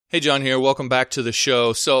Hey, John here. Welcome back to the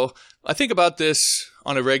show. So I think about this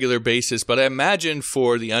on a regular basis, but I imagine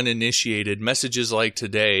for the uninitiated, messages like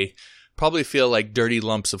today probably feel like dirty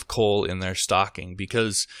lumps of coal in their stocking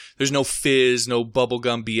because there's no fizz, no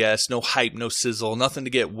bubblegum BS, no hype, no sizzle, nothing to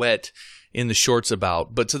get wet in the shorts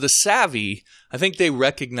about. But to the savvy, I think they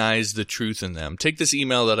recognize the truth in them. Take this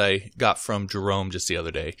email that I got from Jerome just the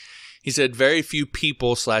other day. He said, very few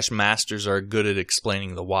people/masters are good at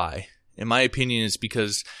explaining the why. In my opinion, it's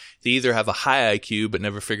because they either have a high IQ but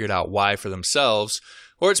never figured out why for themselves,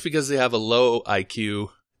 or it's because they have a low IQ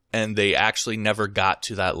and they actually never got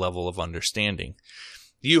to that level of understanding.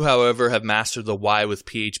 You, however, have mastered the why with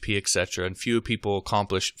PHP, etc., and few people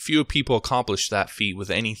accomplish that feat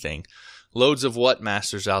with anything. Loads of what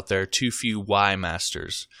masters out there, too few why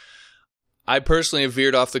masters. I personally have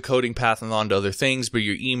veered off the coding path and onto other things, but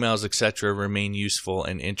your emails, etc., remain useful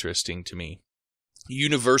and interesting to me.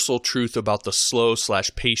 Universal truth about the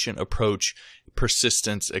slow/patient approach,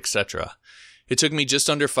 persistence, etc. It took me just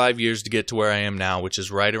under 5 years to get to where I am now, which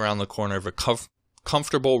is right around the corner of a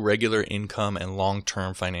comfortable regular income and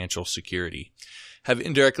long-term financial security. Have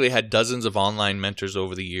indirectly had dozens of online mentors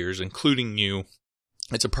over the years, including you.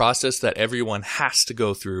 It's a process that everyone has to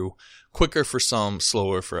go through, quicker for some,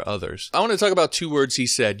 slower for others. I want to talk about two words he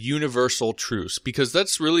said, universal truths, because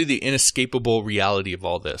that's really the inescapable reality of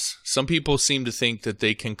all this. Some people seem to think that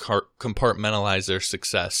they can compartmentalize their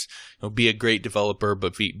success. Be a great developer,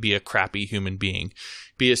 but be a crappy human being.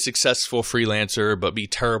 Be a successful freelancer, but be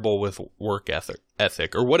terrible with work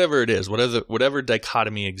ethic, or whatever it is, whatever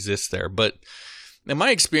dichotomy exists there. But in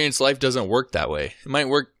my experience, life doesn't work that way.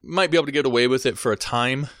 It might be able to get away with it for a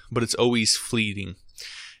time, but it's always fleeting.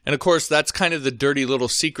 And of course, that's kind of the dirty little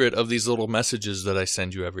secret of these little messages that I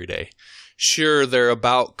send you every day. Sure, they're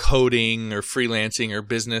about coding or freelancing or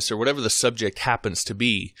business or whatever the subject happens to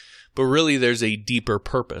be, but really there's a deeper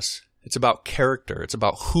purpose. It's about character. It's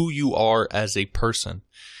about who you are as a person.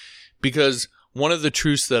 Because one of the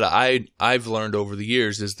truths that I've learned over the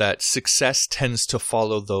years is that success tends to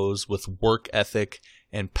follow those with work ethic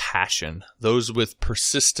and passion, those with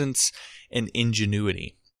persistence and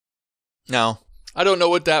ingenuity. Now, I don't know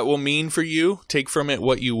what that will mean for you. Take from it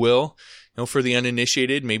what you will. For the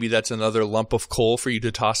uninitiated, maybe that's another lump of coal for you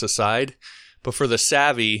to toss aside. But for the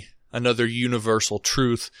savvy, another universal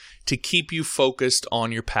truth to keep you focused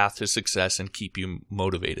on your path to success and keep you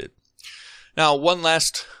motivated. Now, one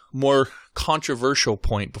last, more controversial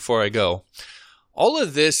point before I go. All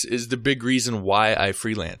of this is the big reason why I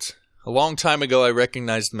freelance. A long time ago, I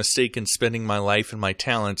recognized the mistake in spending my life and my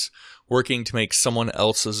talents working to make someone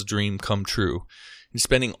else's dream come true, and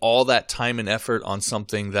spending all that time and effort on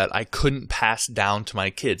something that I couldn't pass down to my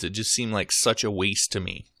kids. It just seemed like such a waste to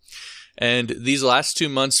me. And these last 2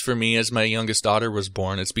 months for me, as my youngest daughter was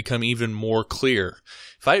born, it's become even more clear.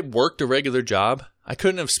 If I had worked a regular job, I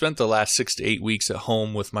couldn't have spent the last 6 to 8 weeks at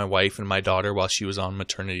home with my wife and my daughter while she was on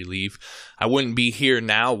maternity leave. I wouldn't be here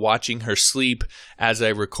now watching her sleep as I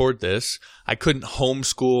record this. I couldn't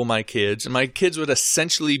homeschool my kids, and my kids would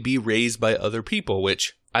essentially be raised by other people,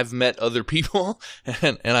 which I've met other people,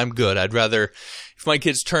 and I'm good. If my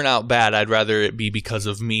kids turn out bad, I'd rather it be because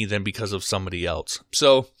of me than because of somebody else.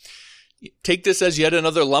 So take this as yet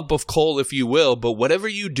another lump of coal, if you will, but whatever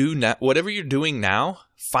you're doing now,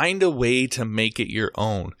 find a way to make it your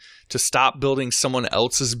own, to stop building someone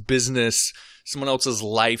else's business, someone else's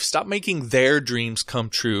life. Stop making their dreams come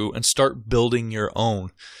true and start building your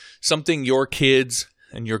own, something your kids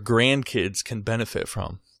and your grandkids can benefit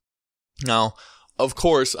from. Now, of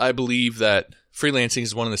course, I believe that freelancing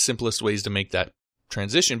is one of the simplest ways to make that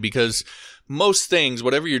transition, because most things,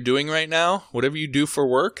 whatever you're doing right now, whatever you do for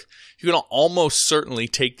work, you're going to almost certainly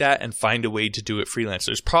take that and find a way to do it freelance.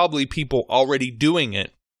 There's probably people already doing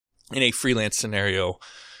it in a freelance scenario,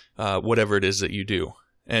 whatever it is that you do.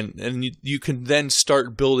 And you can then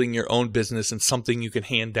start building your own business and something you can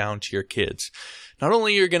hand down to your kids. Not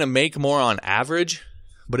only are you going to make more on average,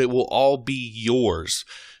 but it will all be yours.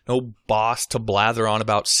 No boss to blather on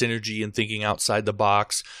about synergy and thinking outside the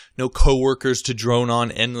box. No coworkers to drone on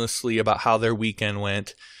endlessly about how their weekend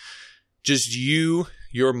went. Just you,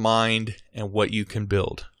 your mind, and what you can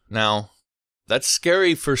build. Now, that's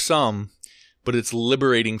scary for some, but it's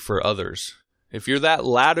liberating for others. If you're that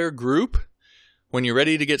latter group, when you're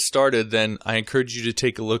ready to get started, then I encourage you to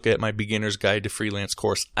take a look at my Beginner's Guide to Freelance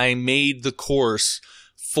course. I made the course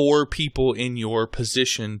for people in your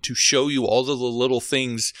position to show you all of the little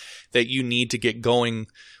things that you need to get going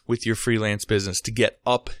with your freelance business, to get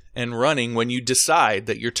up and running when you decide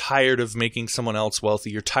that you're tired of making someone else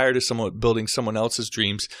wealthy, you're tired of building someone else's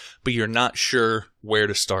dreams, but you're not sure where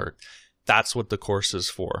to start. That's what the course is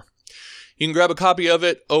for. You can grab a copy of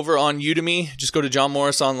it over on Udemy. Just go to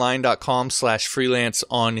johnmorrisonline.com/freelance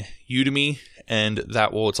on Udemy, and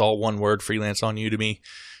it's all one word, freelance on Udemy.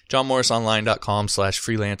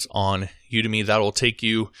 johnmorrisonline.com/freelance on Udemy. That will take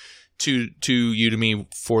you to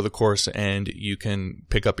Udemy for the course, and you can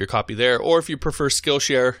pick up your copy there. Or if you prefer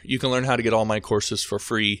Skillshare, you can learn how to get all my courses for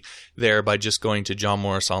free there by just going to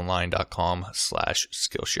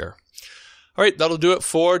johnmorrisonline.com/Skillshare. All right, that'll do it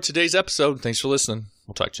for today's episode. Thanks for listening.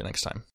 We'll talk to you next time.